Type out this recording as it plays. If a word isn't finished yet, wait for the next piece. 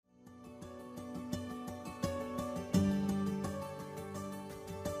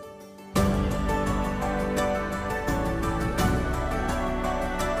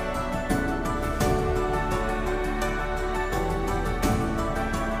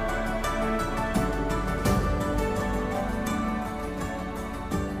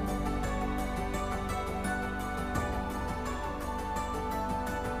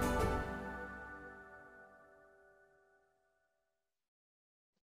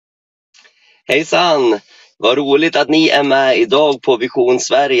Hejsan! Vad roligt att ni är med idag på Vision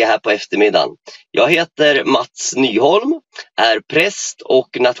Sverige här på eftermiddagen. Jag heter Mats Nyholm, är präst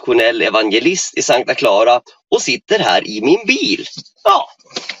och nationell evangelist i Santa Clara och sitter här i min bil. Ja,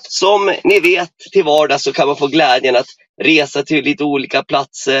 som ni vet till vardags så kan man få glädjen att resa till lite olika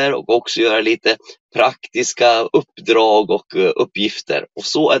platser och också göra lite praktiska uppdrag och uppgifter. Och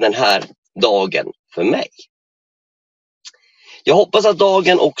så är den här dagen för mig. Jag hoppas att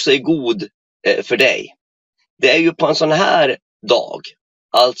dagen också är god för dig. Det är ju på en sån här dag,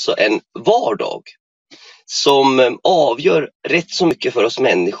 alltså en vardag, som avgör rätt så mycket för oss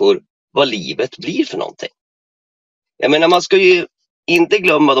människor vad livet blir för någonting. Jag menar, man ska ju inte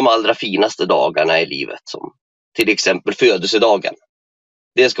glömma de allra finaste dagarna i livet, som till exempel födelsedagen.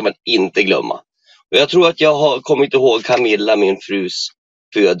 Det ska man inte glömma. Och jag tror att jag har kommit ihåg Camilla, min frus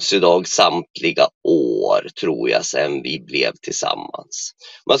födelsedag, samtliga år, tror jag, sedan vi blev tillsammans.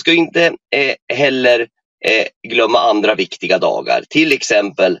 Man ska inte heller glömma andra viktiga dagar. Till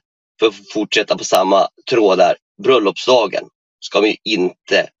exempel, för att fortsätta på samma trådar, bröllopsdagen ska vi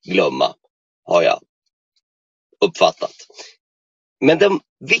inte glömma, har jag uppfattat. Men de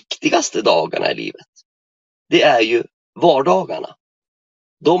viktigaste dagarna i livet, det är ju vardagarna.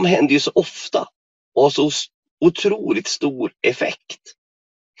 De händer ju så ofta och har så otroligt stor effekt.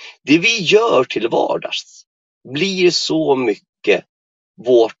 Det vi gör till vardags blir så mycket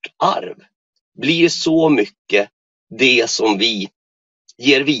vårt arv. Blir så mycket det som vi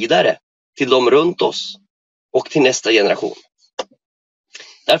ger vidare till dem runt oss och till nästa generation.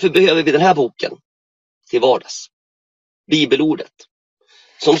 Därför behöver vi den här boken till vardags. Bibelordet.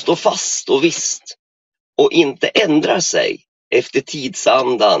 Som står fast och visst och inte ändrar sig efter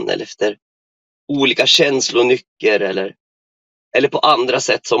tidsandan eller efter olika känslonycker eller på andra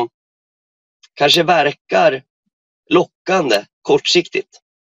sätt som kanske verkar lockande kortsiktigt,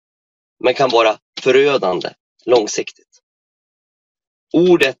 men kan vara förödande långsiktigt.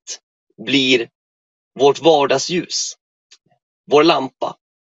 Ordet blir vårt vardagsljus, vår lampa,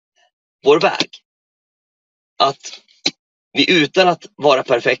 vår väg. Att vi utan att vara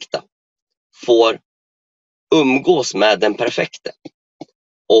perfekta får umgås med den perfekte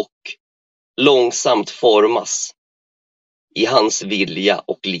och långsamt formas i hans vilja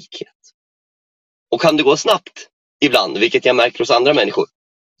och likhet. Och kan det gå snabbt ibland, vilket jag märker hos andra människor,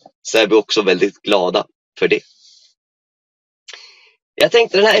 så är vi också väldigt glada för det. Jag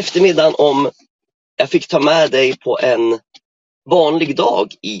tänkte den här eftermiddagen om jag fick ta med dig på en vanlig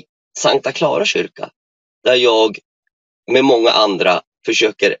dag i Santa Clara kyrka, där jag med många andra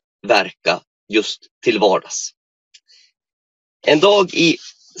försöker verka just till vardags. En dag i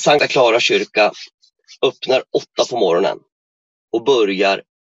Santa Clara kyrka öppnar 8 på morgonen och börjar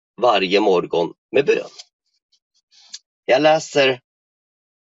varje morgon med bön. Jag läser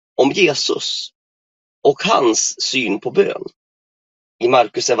om Jesus och hans syn på bön i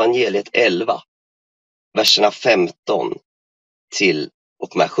Markus evangeliet 11, verserna 15 till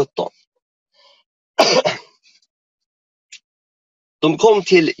och med 17. De kom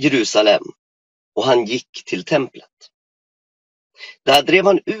till Jerusalem och han gick till templet. Där drev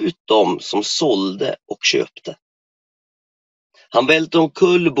han ut dem som sålde och köpte. Han välte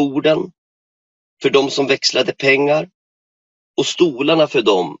omkull borden för dem som växlade pengar och stolarna för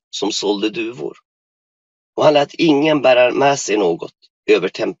dem som sålde duvor. Och han lät ingen bära med sig något över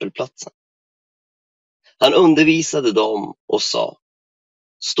tempelplatsen. Han undervisade dem och sa: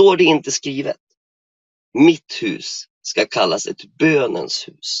 står det inte skrivet, mitt hus ska kallas ett bönens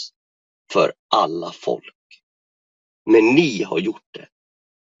hus för alla folk. Men ni har gjort det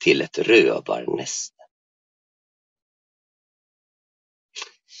till ett rövarnäste.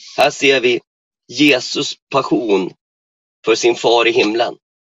 Här ser vi Jesus passion för sin far i himlen,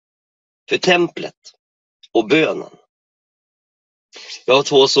 för templet och bönen. Jag har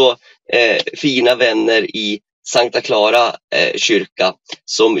 2 så fina vänner i Santa Clara kyrka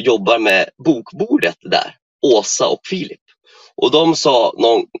som jobbar med bokbordet där, Åsa och Filip. Och de sa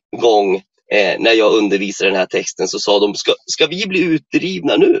någon gång när jag undervisade den här texten, så sa de: ska vi bli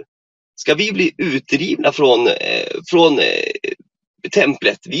utdrivna nu? Ska vi bli utdrivna från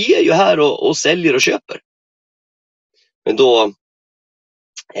templet? Vi är ju här och säljer och köper. Men då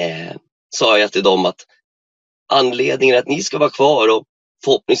sa jag till dem att anledningen att ni ska vara kvar och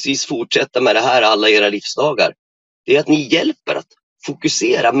förhoppningsvis fortsätta med det här alla era livsdagar, det är att ni hjälper att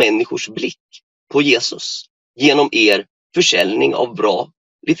fokusera människors blick på Jesus genom er försäljning av bra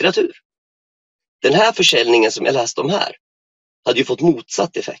litteratur. Den här försäljningen som jag läste om här hade ju fått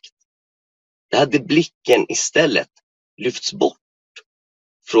motsatt effekt. Det hade blicken istället lyfts bort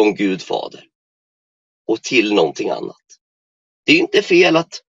från Gud Fader och till någonting annat. Det är inte fel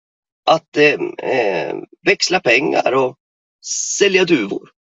att att växla pengar och sälja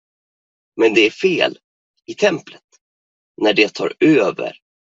duvor. Men det är fel i templet när det tar över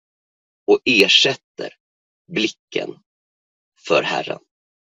och ersätter blicken för Herren.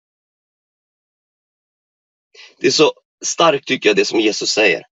 Det är så starkt tycker jag det som Jesus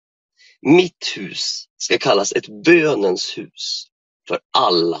säger. Mitt hus ska kallas ett bönens hus för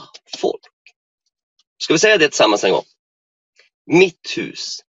alla folk. Ska vi säga det tillsammans en gång? Mitt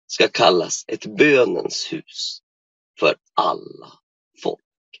hus ska kallas ett bönens hus för alla folk.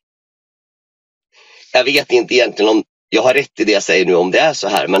 Jag vet inte egentligen om jag har rätt i det jag säger nu, om det är så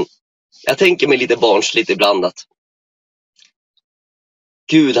här, men jag tänker mig lite barnsligt ibland att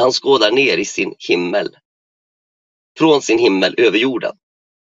Gud, han skådar ner i sin himmel, från sin himmel över jorden.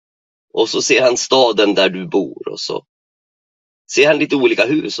 Och så ser han staden där du bor, och så ser han lite olika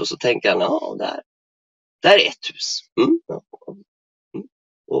hus, och så tänker han, ja, där är ett hus.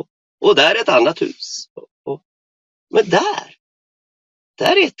 Och där är ett annat hus. Men där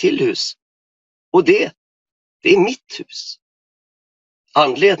är ett till hus. Och det är mitt hus.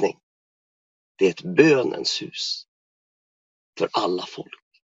 Anledning, det är ett bönens hus för alla folk.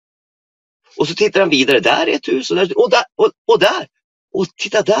 Och så tittar han vidare, där är ett hus, och där. Och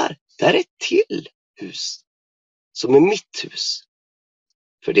titta där är ett till hus som är mitt hus.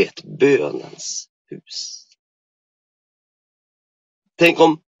 För det är ett bönens hus. Tänk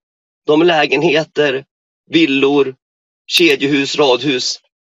om de lägenheter, villor, kedjehus, radhus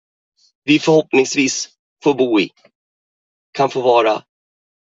vi förhoppningsvis får bo i kan få vara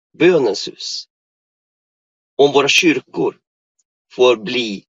bönens hus. Om våra kyrkor får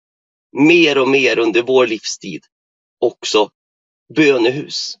bli mer och mer under vår livstid också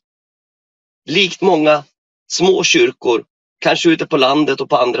bönehus. Likt många små kyrkor, kanske ute på landet och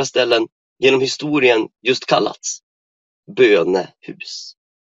på andra ställen genom historien just kallats bönehus.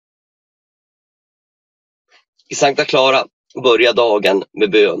 I Sankta Clara börjar dagen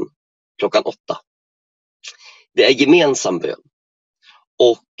med bön klockan 8. Det är gemensam bön.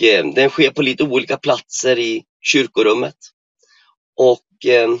 Och den sker på lite olika platser i kyrkorummet. Och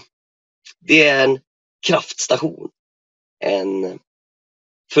det är en kraftstation, en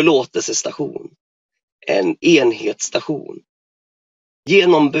förlåtelsestation, en enhetsstation.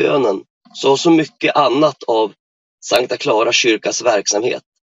 Genom bönen så har så mycket annat av Sankta Clara kyrkas verksamhet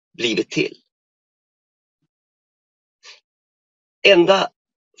blivit till. Ända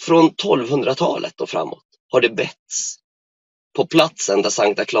från 1200-talet och framåt har det betts på platsen där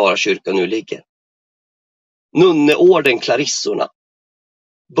Sankta Clara kyrka nu ligger. Nunneorden Clarissorna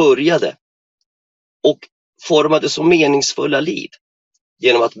började och formade så meningsfulla liv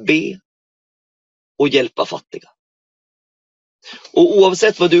genom att be och hjälpa fattiga. Och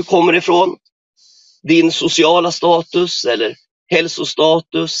oavsett var du kommer ifrån, din sociala status eller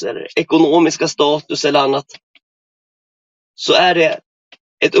hälsostatus eller ekonomiska status eller annat, så är det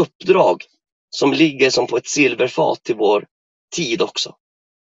ett uppdrag som ligger som på ett silverfat till vår tid också.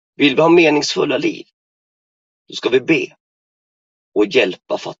 Vill vi ha meningsfulla liv, då ska vi be och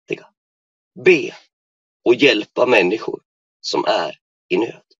hjälpa fattiga. Be och hjälpa människor som är i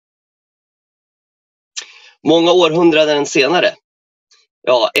nöd. Många århundraden senare,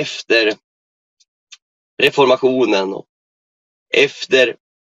 efter reformationen och efter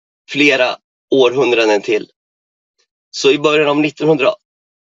flera århundraden till, så i början av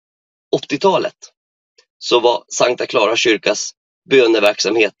 1980-talet så var Sankta Clara kyrkas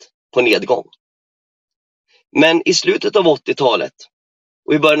böneverksamhet på nedgång. Men i slutet av 80-talet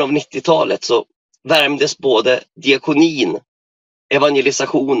och i början av 90-talet så värmdes både diakonin,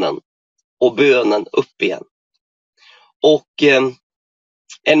 evangelisationen och bönen upp igen. Och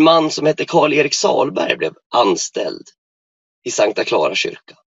en man som hette Karl-Erik Salberg blev anställd i Sankta Clara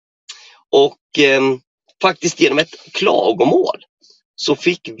kyrka. Och faktiskt genom ett klagomål så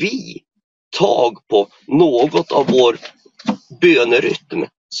fick vi tag på något av vår bönerytm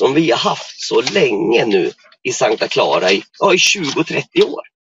som vi har haft så länge nu i Sankta Clara i 20-30 år.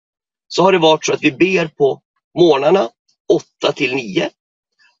 Så har det varit så att vi ber på morgnarna 8-9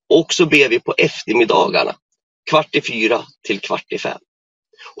 och så ber vi på eftermiddagarna 3:45 till 4:45.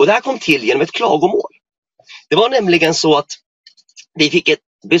 Och det här kom till genom ett klagomål. Det var nämligen så att vi fick ett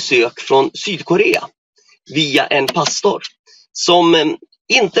besök från Sydkorea via en pastor som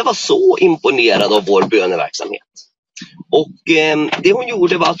inte var så imponerad av vår böneverksamhet. Och det hon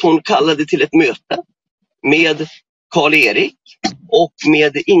gjorde var att hon kallade till ett möte med Karl-Erik och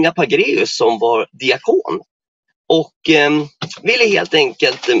med Inga Pagreus som var diakon. Och ville helt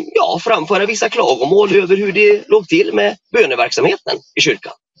enkelt framföra vissa klagomål över hur det låg till med böneverksamheten i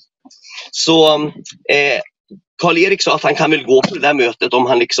kyrkan. Så Karl-Erik sa att han kan väl gå på det där mötet om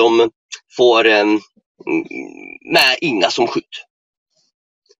han liksom får nej, inga som skydd.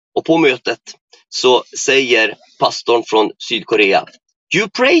 Och på mötet så säger pastorn från Sydkorea: "You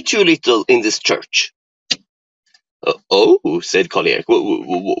pray too little in this church." "Oh," said Karl-Erik.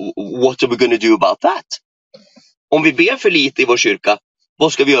 "What are we going to do about that?" "Om vi ber för lite i vår kyrka,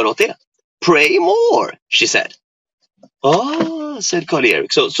 vad ska vi göra åt det?" "Pray more," she said. "Ah," said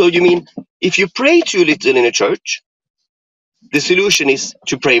Karl-Erik. So you mean if you pray too little in a church, the solution is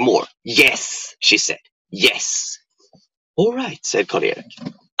to pray more?" "Yes," she said. "Yes." "All right," said Karl-Erik.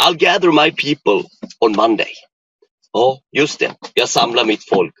 "I'll gather my people on Monday." Ja, just det. Jag samlar mitt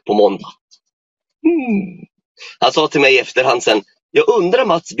folk på måndag. Han sa till mig i efterhand sen: "Jag undrar,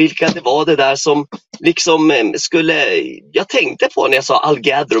 Mats, vilka det var det där som liksom jag tänkte på när jag sa I'll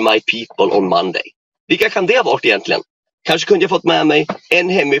gather my people on Monday. Vilka kan det ha varit egentligen? Kanske kunde jag fått med mig en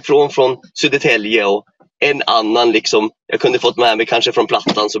hemifrån från Södertälje och en annan liksom. Jag kunde fått med mig kanske från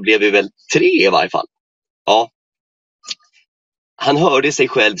Plattan, så blev vi väl 3 i varje fall." Ja. Han hörde sig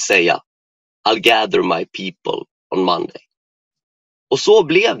själv säga I'll gather my people on Monday. Och så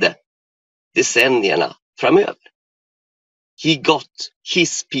blev det decennierna framöver. He got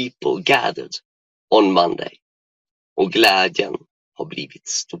his people gathered on Monday. Och glädjen har blivit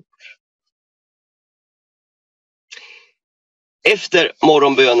stor. Efter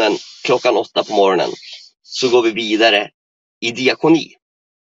morgonbönen klockan 8 på morgonen så går vi vidare i diakoni.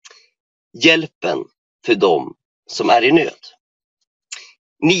 Hjälpen för dem som är i nöd.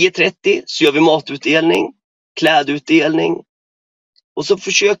 9:30 så gör vi matutdelning, klädutdelning. Och så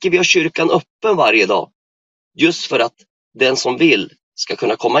försöker vi ha kyrkan öppen varje dag. Just för att den som vill ska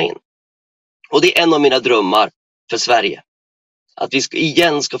kunna komma in. Och det är en av mina drömmar för Sverige. Att vi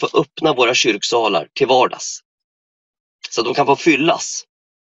igen ska få öppna våra kyrksalar till vardags. Så att de kan få fyllas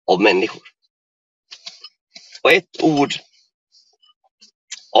av människor. Och ett ord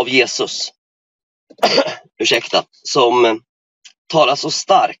av Jesus, ursäkta, som talar så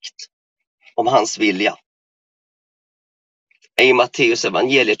starkt om hans vilja, är i Matteus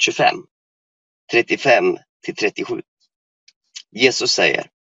evangeliet 25, 35-37. Jesus säger: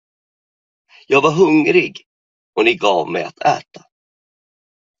 "Jag var hungrig och ni gav mig att äta.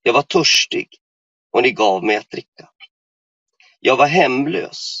 Jag var törstig och ni gav mig att dricka. Jag var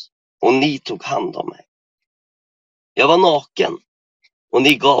hemlös och ni tog hand om mig. Jag var naken och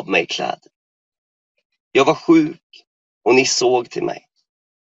ni gav mig kläder. Jag var sjuk och ni såg till mig.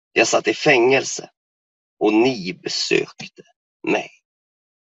 Jag satt i fängelse och ni besökte mig."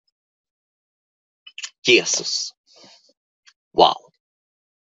 Jesus. Wow.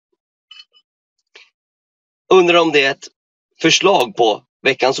 Undrar om det är ett förslag på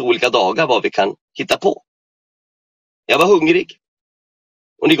veckans olika dagar vad vi kan hitta på. Jag var hungrig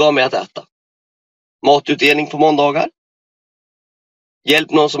och ni gav mig att äta. Matutdelning på måndagar.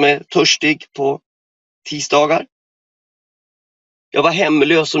 Hjälp någon som är törstig på tisdagar. Jag var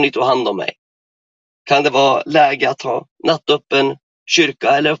hemlös och ni tog hand om mig. Kan det vara läge att ha nattöppen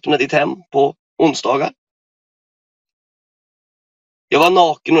kyrka eller öppna ditt hem på onsdagar? Jag var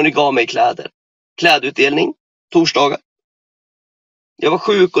naken och ni gav mig kläder. Klädutdelning torsdagar. Jag var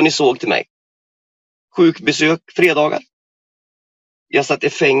sjuk och ni såg till mig. Sjukbesök fredagar. Jag satt i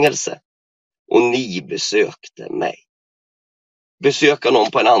fängelse och ni besökte mig. Besöka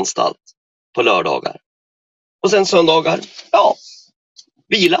någon på en anstalt på lördagar. Och sen söndagar, ja,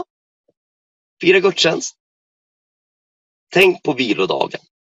 vila. Fira gudstjänst. Tänk på vilodagen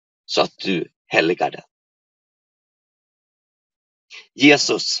så att du helgar den.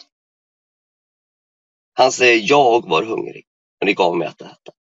 Jesus, han säger: "Jag var hungrig och ni gav mig att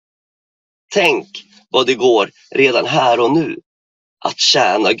äta." Tänk vad det går redan här och nu att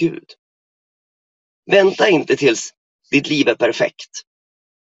tjäna Gud. Vänta inte tills ditt liv är perfekt.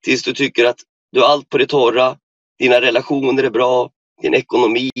 Tills du tycker att du har allt på det torra, dina relationer är bra, din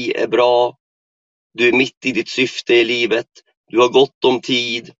ekonomi är bra, du är mitt i ditt syfte i livet, du har gott om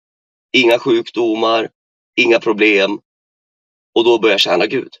tid, inga sjukdomar, inga problem, och då börjar tjäna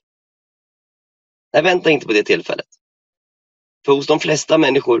Gud. Nej, vänta inte på det tillfället. För hos de flesta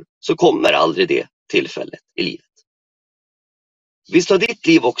människor så kommer aldrig det tillfället i livet. Visst har ditt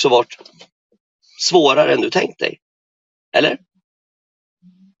liv också varit svårare än du tänkt dig? Eller?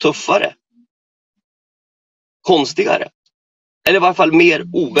 Tuffare? Konstigare? Eller i varje fall mer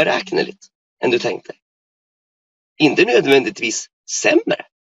oberäkneligt än du tänkt dig? Inte nödvändigtvis sämre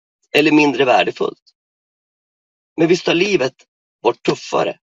eller mindre värdefullt. Men visst har livet varit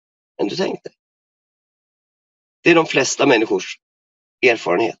tuffare än du tänkt dig? Det är de flesta människors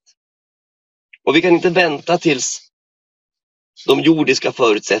erfarenhet. Och vi kan inte vänta tills de jordiska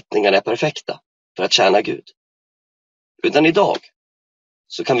förutsättningarna är perfekta för att tjäna Gud. Utan idag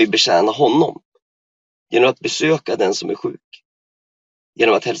så kan vi betjäna honom genom att besöka den som är sjuk.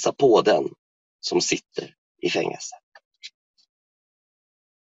 Genom att hälsa på den som sitter i fängelse.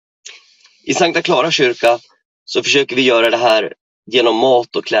 I Sankta Clara kyrka så försöker vi göra det här genom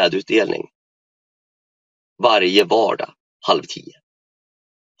mat- och klädutdelning. Varje vardag 9:30.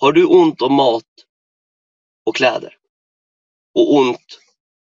 Har du ont om mat och kläder och ont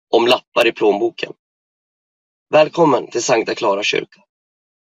om lappar i plånboken? Välkommen till Sankta Clara kyrka.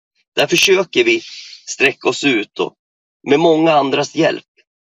 Där försöker vi sträcka oss ut och med många andras hjälp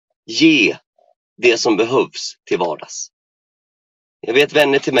ge det som behövs till vardags. Jag vet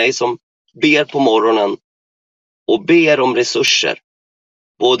vänner till mig som ber på morgonen och ber om resurser.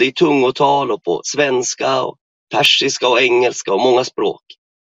 Både i tungotal och på svenska och persiska och engelska och många språk.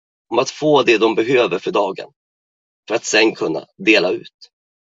 Om att få det de behöver för dagen. För att sen kunna dela ut.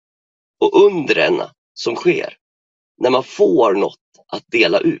 Och undren som sker när man får något att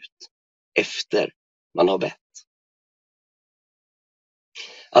dela ut efter man har bett.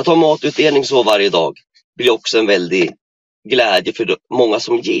 Att ha matutdelning så varje dag blir också en väldig glädje för många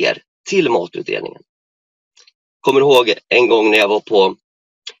som ger till matutdelningen. Kommer ihåg en gång när jag var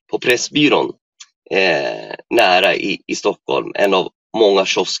på Pressbyrån nära i Stockholm, en av många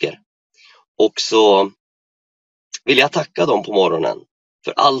kiosker. Och så vill jag tacka dem på morgonen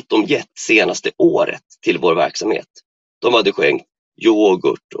för allt de gett senaste året till vår verksamhet. De hade skänkt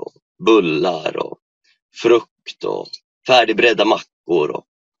yoghurt och bullar och frukt och färdigbredda mackor och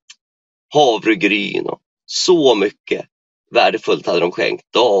havregryn och så mycket värdefullt hade de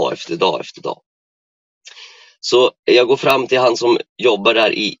skänkt dag efter dag efter dag. Så jag går fram till han som jobbar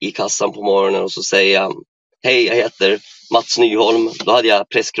där i kassan på morgonen och så säger jag: hej, jag heter Mats Nyholm. Då hade jag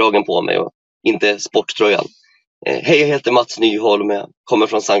presskragen på mig och inte sporttröjan. Hej, jag heter Mats Nyholm. Jag kommer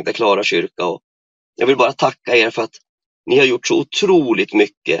från Sankta Clara kyrka och jag vill bara tacka er för att ni har gjort så otroligt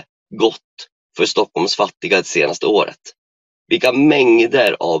mycket gott för Stockholms fattiga det senaste året. Vilka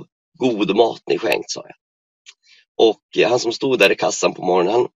mängder av god mat ni skänkt, sa jag. Och han som stod där i kassan på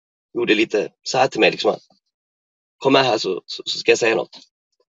morgonen, han gjorde lite så här till mig liksom: kom med här så ska jag säga något.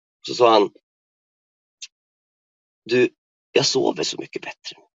 Så sa han: du, jag sover så mycket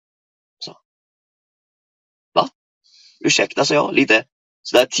bättre. Så. Va? Ursäkta, sa jag, lite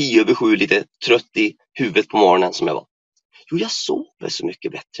sådär 6:50, lite trött i huvudet på morgonen som jag var. Jo, jag sover så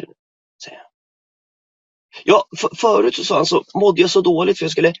mycket bättre nu, säger jag. Ja, förut så sa han så mådde jag så dåligt för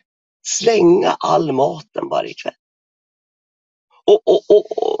jag skulle slänga all maten varje kväll.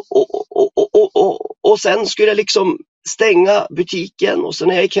 Och sen skulle jag liksom stänga butiken och sen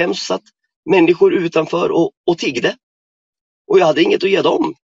när jag gick hem så satt människor utanför och tiggde. Och jag hade inget att ge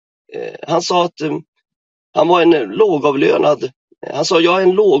dem. Han sa att han var en lågavlönad. Han sa: jag är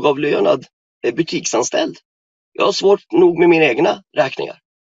en lågavlönad butiksanställd. Jag har svårt nog med mina egna räkningar.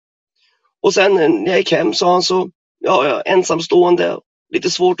 Och sen när jag gick hem sa han så: ja, jag är ensamstående,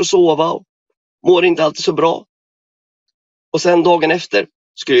 lite svårt att sova och mår inte alltid så bra. Och sen dagen efter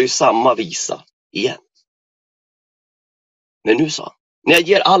skulle jag ju samma visa igen. Men nu, sa han, när jag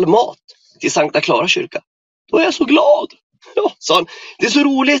ger all mat till Sankta Clara kyrka, då är jag så glad. Ja, sa han, det är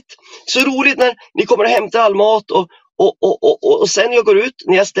så roligt när ni kommer och hämtar all mat och sen jag går ut,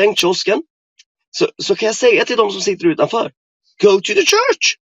 när jag stängt kiosken, så kan jag säga till de som sitter utanför: go to the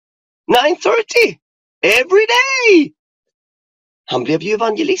church 9:30 every day. Han blev ju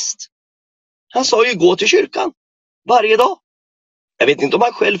evangelist. Han sa ju: gå till kyrkan varje dag. Jag vet inte om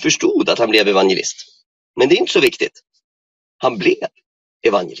han själv förstod att han blev evangelist. Men det är inte så viktigt. Han blev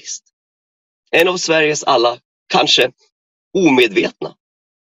evangelist. En av Sveriges alla, kanske omedvetna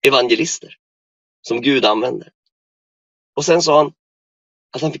evangelister som Gud använder. Och sen sa han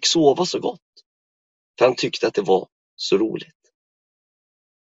att han fick sova så gott. För han tyckte att det var så roligt.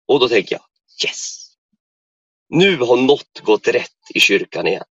 Och då tänker jag: yes! Nu har något gått rätt i kyrkan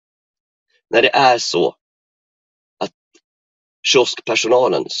igen. När det är så att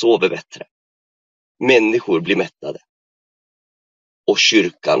kioskpersonalen sover bättre. Människor blir mättade. Och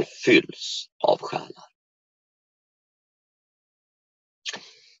kyrkan fylls av själar.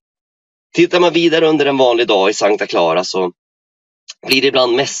 Tittar man vidare under en vanlig dag i Sankta Clara så blir det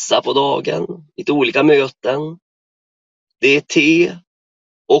ibland mässa på dagen. Lite olika möten. Det är te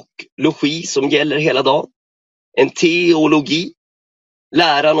och logi som gäller hela dagen. En teologi,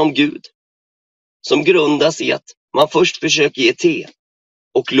 läran om Gud, som grundas i att man först försöker ge te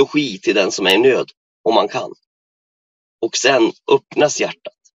och logi till den som är i nöd, om man kan. Och sen öppnas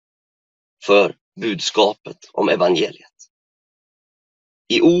hjärtat för budskapet om evangeliet.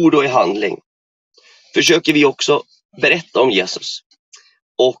 I ord och i handling försöker vi också berätta om Jesus.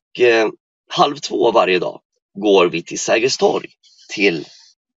 Och 1:30 varje dag går vi till Sergels torg, till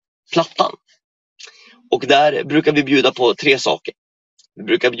Plattan. Och där brukar vi bjuda på 3 saker. Vi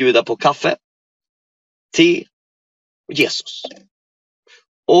brukar bjuda på kaffe, te och Jesus.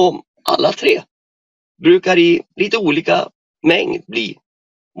 Och alla 3 brukar i lite olika mängd bli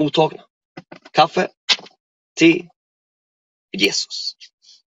mottagna. Kaffe, te och Jesus.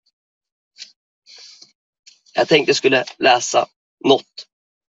 Jag tänkte jag skulle läsa något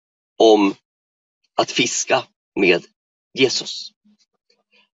om att fiska med Jesus.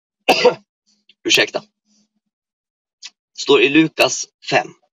 Ursäkta. Står i Lukas 5.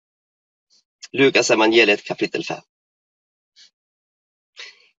 Lukas evangeliet kapitel 5.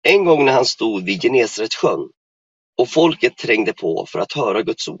 En gång när han stod vid Genesaretsjön och folket trängde på för att höra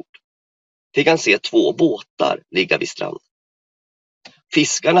Guds ord, fick han se 2 båtar ligga vid stranden.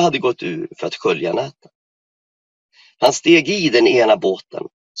 Fiskarna hade gått ur för att skölja näten. Han steg i den ena båten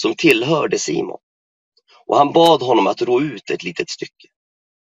som tillhörde Simon, och han bad honom att ro ut ett litet stycke.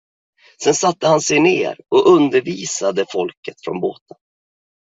 Sen satte han sig ner och undervisade folket från båten.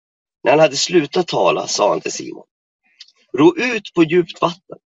 När han hade slutat tala sa han till Simon: ro ut på djupt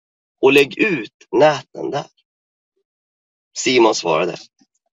vatten och lägg ut näten där. Simon svarade: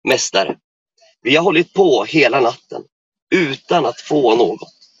 mästare, vi har hållit på hela natten utan att få något.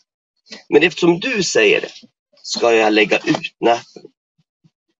 Men eftersom du säger det ska jag lägga ut näten.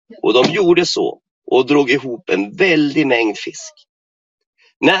 Och de gjorde så och drog ihop en väldig mängd fisk.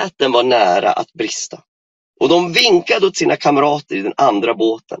 Näten var nära att brista. Och de vinkade åt sina kamrater i den andra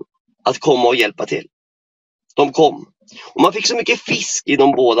båten att komma och hjälpa till. De kom. Och man fick så mycket fisk i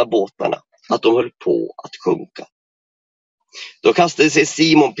de båda båtarna att de höll på att sjunka. Då kastade sig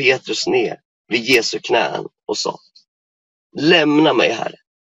Simon Petrus ner vid Jesu knän och sa: lämna mig, Herre.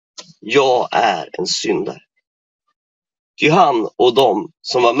 Jag är en syndare. Ty han och de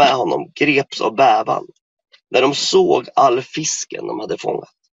som var med honom greps av bävan när de såg all fisken de hade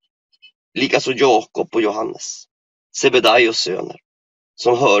fångat. Likaså Jakob och Johannes, Sebedaios söner,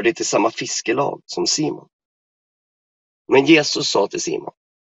 som hörde till samma fiskelag som Simon. Men Jesus sa till Simon: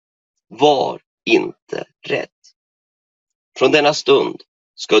 var inte rädd. Från denna stund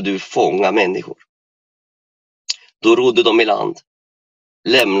ska du fånga människor. Då rodde de i land,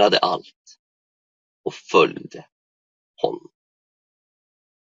 lämnade allt och följde honom.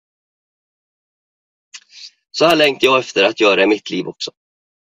 Så här längtar jag efter att göra i mitt liv också.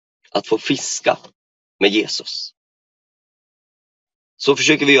 Att få fiska med Jesus. Så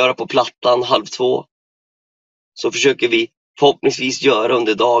försöker vi göra på Plattan 1:30. Så försöker vi förhoppningsvis göra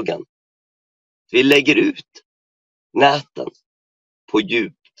under dagen. Vi lägger ut näten på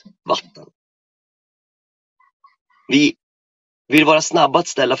djupt vatten. Vi vill vara snabba att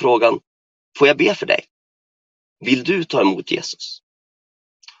ställa frågan: får jag be för dig? Vill du ta emot Jesus?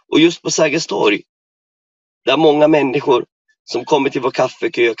 Och just på Sergels torg, där många människor som kommer till vår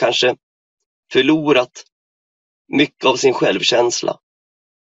kaffekö kanske förlorat mycket av sin självkänsla,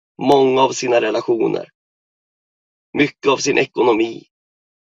 många av sina relationer, mycket av sin ekonomi,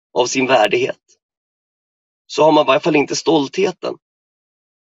 av sin värdighet, så har man i varje fall inte stoltheten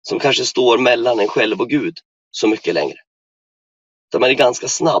som kanske står mellan en själv och Gud så mycket längre. Så man är ganska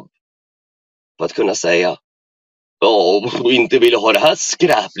snabb på att kunna säga: ja, och inte vill ha det här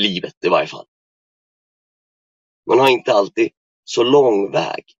skräplivet i varje fall. Man har inte alltid så lång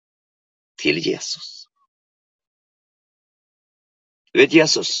väg till Jesus. Du vet,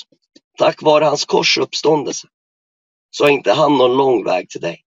 Jesus, tack vare hans kors och uppståndelse så har inte han någon lång väg till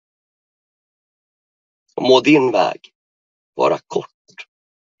dig. Och må din väg vara kort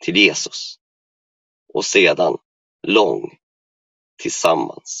till Jesus och sedan lång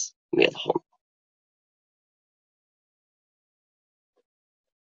tillsammans med honom.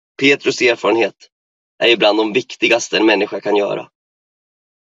 Petrus erfarenhet är ibland de viktigaste en människa kan göra.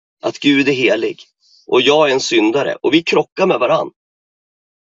 Att Gud är helig och jag är en syndare och vi krockar med varann.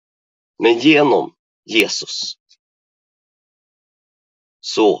 Men genom Jesus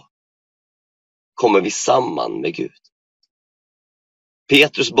så kommer vi samman med Gud.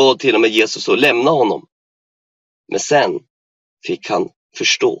 Petrus bad till och med Jesus att lämna honom. Men sen fick han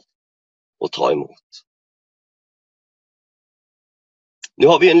förstå och ta emot. Nu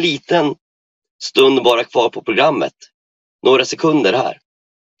har vi en liten stund bara kvar på programmet. Några sekunder här.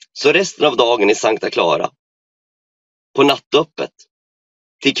 Så resten av dagen i Sankta Clara, på nattöppet,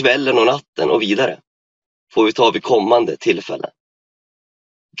 till kvällen och natten och vidare, får vi ta vid kommande tillfällen.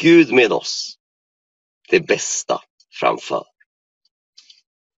 Gud med oss, det bästa framför.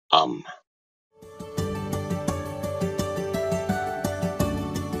 Amen.